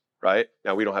reads, right?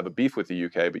 Now we don't have a beef with the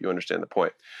UK, but you understand the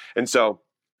point. And so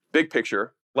big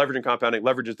picture, leverage and compounding.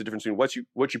 Leverage is the difference between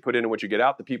what you put in and what you get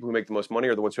out. The people who make the most money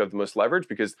are the ones who have the most leverage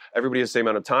because everybody has the same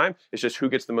amount of time. It's just who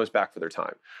gets the most back for their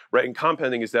time, right? And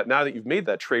compounding is that now that you've made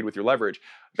that trade with your leverage,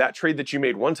 that trade that you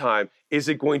made one time, is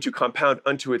it going to compound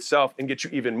unto itself and get you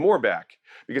even more back?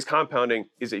 Because compounding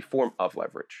is a form of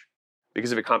leverage.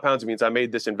 Because if it compounds, it means I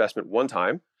made this investment one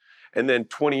time, and then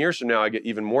 20 years from now, I get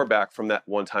even more back from that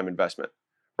one-time investment,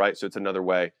 right? So it's another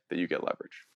way that you get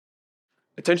leverage.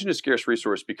 Attention is a scarce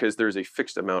resource because there's a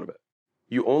fixed amount of it.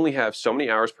 You only have so many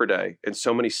hours per day and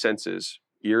so many senses,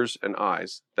 ears and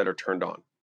eyes, that are turned on.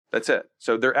 That's it.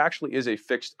 So there actually is a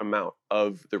fixed amount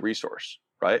of the resource,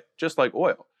 right? Just like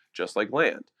oil, just like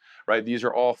land, right? These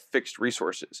are all fixed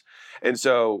resources. And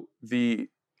so the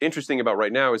interesting about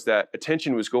right now is that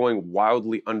attention was going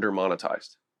wildly under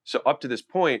monetized. So up to this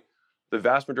point, the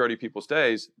vast majority of people's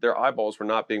days, their eyeballs were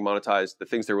not being monetized. The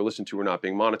things they were listening to were not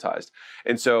being monetized.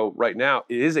 And so right now,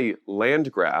 it is a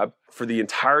land grab for the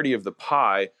entirety of the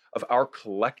pie of our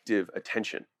collective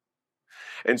attention.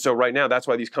 And so right now, that's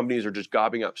why these companies are just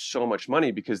gobbing up so much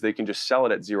money because they can just sell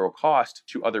it at zero cost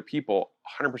to other people,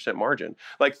 100% margin.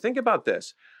 Like, think about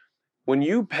this. When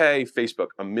you pay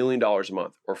Facebook $1 million a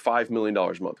month or $5 million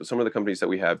a month, with some of the companies that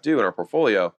we have do in our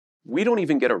portfolio, we don't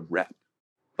even get a rep.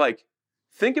 Like,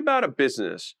 think about a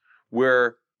business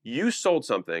where you sold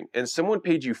something and someone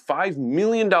paid you $5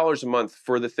 million a month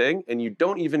for the thing and you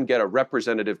don't even get a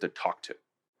representative to talk to.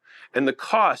 And the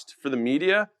cost for the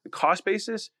media, the cost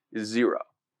basis is zero.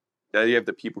 Now you have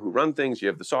the people who run things, you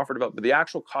have the software development, but the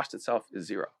actual cost itself is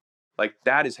zero. Like,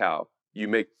 that is how you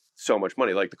make so much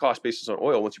money. Like, the cost basis on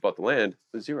oil, once you bought the land,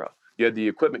 is zero. You have the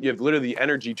equipment, you have literally the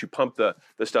energy to pump the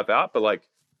stuff out, but like,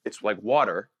 it's like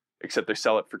water, except they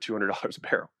sell it for $200 a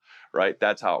barrel. Right?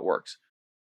 That's how it works.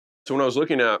 So when I was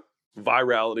looking at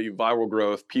virality, viral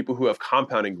growth, people who have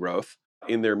compounding growth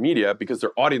in their media because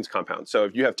their audience compounds. So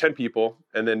if you have 10 people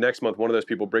and then next month one of those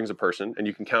people brings a person and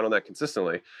you can count on that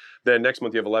consistently, then next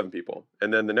month you have 11 people.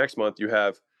 And then the next month you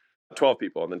have 12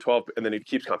 people and then 12, and then it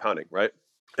keeps compounding, right?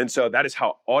 And so that is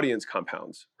how audience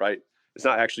compounds, right? It's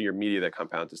not actually your media that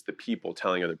compounds, it's the people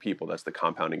telling other people. That's the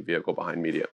compounding vehicle behind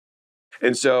media.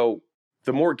 And so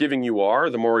the more giving you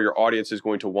are, the more your audience is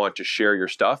going to want to share your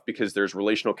stuff because there's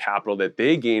relational capital that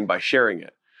they gain by sharing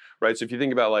it, right? So if you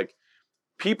think about like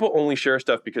people only share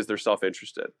stuff because they're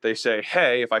self-interested. They say,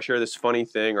 hey, if I share this funny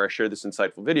thing or I share this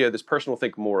insightful video, this person will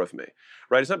think more of me,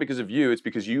 right? It's not because of you, it's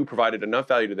because you provided enough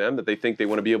value to them that they think they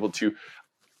want to be able to,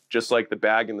 just like the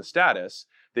bag and the status,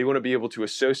 they want to be able to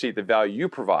associate the value you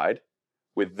provide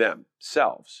with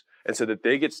themselves. And so that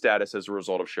they get status as a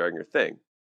result of sharing your thing.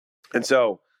 And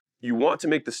so you want to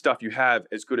make the stuff you have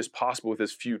as good as possible with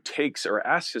as few takes or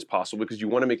asks as possible because you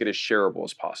want to make it as shareable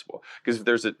as possible. Because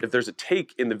if there's a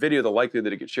take in the video, the likelihood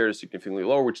that it gets shared is significantly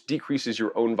lower, which decreases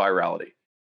your own virality.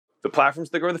 The platforms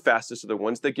that grow the fastest are the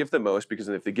ones that give the most, because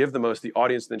if they give the most, the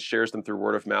audience then shares them through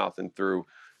word of mouth and through,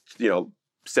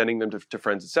 sending them to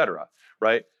friends, etc.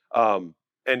 Right? And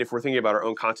if we're thinking about our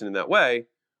own content in that way,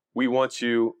 we want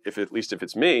to, at least if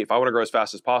it's me, if I want to grow as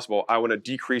fast as possible, I want to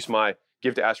decrease my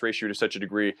give to ask ratio to such a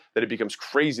degree that it becomes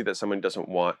crazy that someone doesn't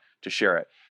want to share it.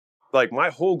 Like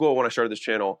my whole goal when I started this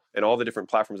channel and all the different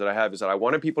platforms that I have is that I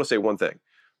wanted people to say one thing: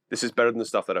 this is better than the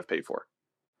stuff that I've paid for.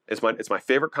 It's my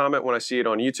favorite comment when I see it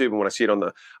on YouTube and when I see it on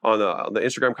the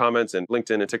Instagram comments and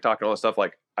LinkedIn and TikTok and all that stuff.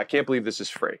 Like, I can't believe this is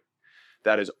free.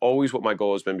 That is always what my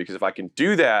goal has been, because if I can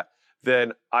do that,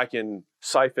 then I can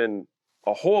siphon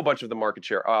a whole bunch of the market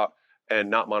share out and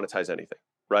not monetize anything.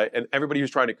 Right? And everybody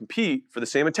who's trying to compete for the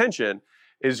same attention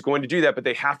is going to do that, but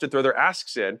they have to throw their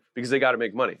asks in because they got to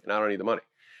make money, and I don't need the money.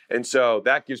 And so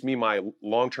that gives me my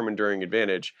long-term enduring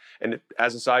advantage. And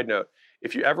as a side note,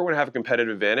 if you ever want to have a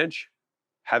competitive advantage,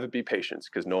 have it be patience,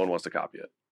 because no one wants to copy it.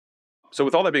 So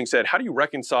with all that being said, how do you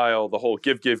reconcile the whole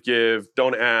give,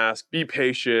 don't ask, be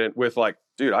patient with like,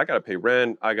 dude, I got to pay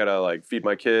rent, I got to feed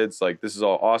my kids, this is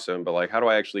all awesome, but how do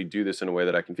I actually do this in a way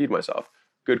that I can feed myself?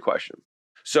 Good question.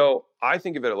 So I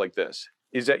think of it like this,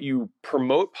 is that you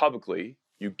promote publicly,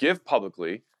 you give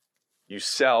publicly, you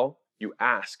sell, you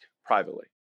ask privately.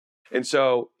 And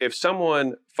so if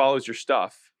someone follows your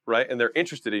stuff, right, and they're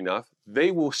interested enough, they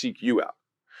will seek you out.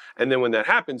 And then when that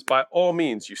happens, by all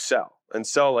means, you sell, and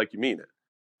sell like you mean it.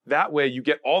 That way you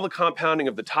get all the compounding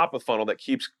of the top of the funnel that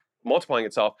keeps multiplying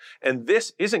itself. And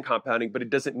this isn't compounding, but it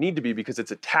doesn't need to be, because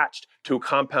it's attached to a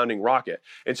compounding rocket.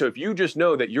 And so if you just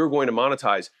know that you're going to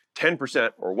monetize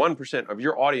 10% or 1% of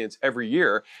your audience every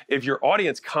year, if your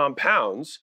audience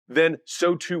compounds, then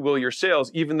so too will your sales,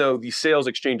 even though the sales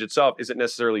exchange itself isn't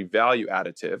necessarily value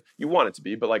additive. You want it to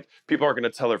be, but people aren't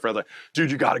going to tell their friends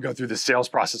dude, you got to go through the sales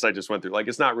process I just went through.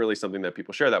 It's not really something that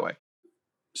people share that way.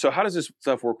 So how does this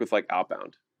stuff work with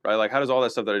outbound, right? How does all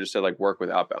that stuff that I just said work with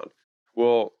outbound?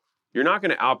 Well, you're not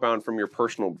going to outbound from your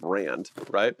personal brand,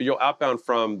 right? But you'll outbound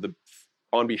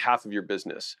on behalf of your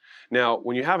business. Now,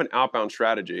 when you have an outbound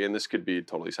strategy, and this could be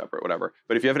totally separate, whatever,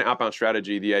 but if you have an outbound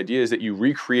strategy, the idea is that you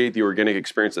recreate the organic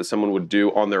experience that someone would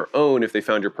do on their own if they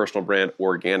found your personal brand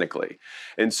organically.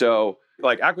 And so,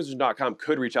 Acquisition.com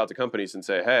could reach out to companies and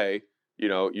say, hey,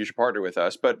 you should partner with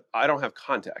us, but I don't have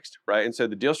context, right? And so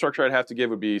the deal structure I'd have to give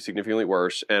would be significantly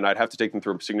worse, and I'd have to take them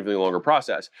through a significantly longer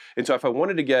process. And so if I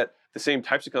wanted to get the same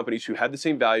types of companies who had the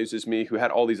same values as me, who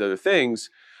had all these other things,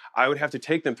 I would have to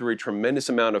take them through a tremendous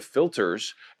amount of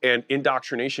filters and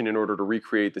indoctrination in order to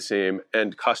recreate the same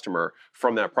end customer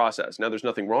from that process. Now, there's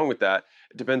nothing wrong with that.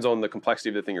 It depends on the complexity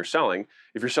of the thing you're selling.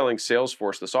 If you're selling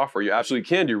Salesforce, the software, you absolutely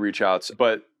can do reach outs,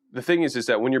 but the thing is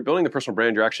that when you're building the personal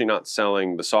brand, you're actually not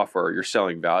selling the software, you're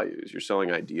selling values, you're selling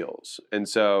ideals. And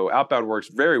so outbound works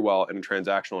very well in a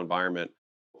transactional environment.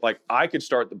 I could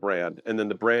start the brand, and then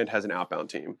the brand has an outbound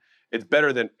team. It's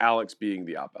better than Alex being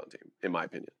the outbound team, in my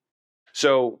opinion.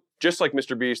 So just like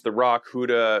Mr. Beast, The Rock,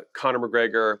 Huda, Conor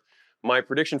McGregor, my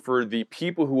prediction for the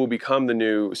people who will become the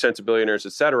new Sensibillionaires,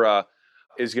 etc.,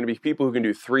 is going to be people who can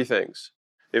do three things.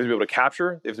 They have to be able to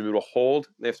capture, they have to be able to hold,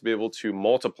 they have to be able to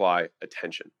multiply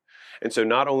attention. And so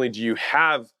not only do you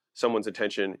have someone's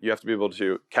attention, you have to be able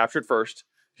to capture it first,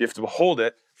 you have to hold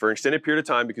it for an extended period of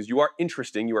time because you are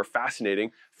interesting, you are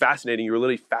fascinating, you're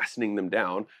literally fastening them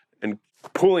down and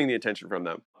pulling the attention from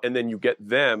them. And then you get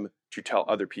them to tell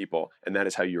other people, and that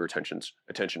is how your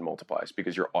attention multiplies,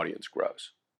 because your audience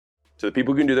grows. So the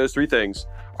people who can do those three things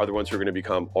are the ones who are going to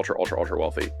become ultra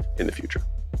wealthy in the future.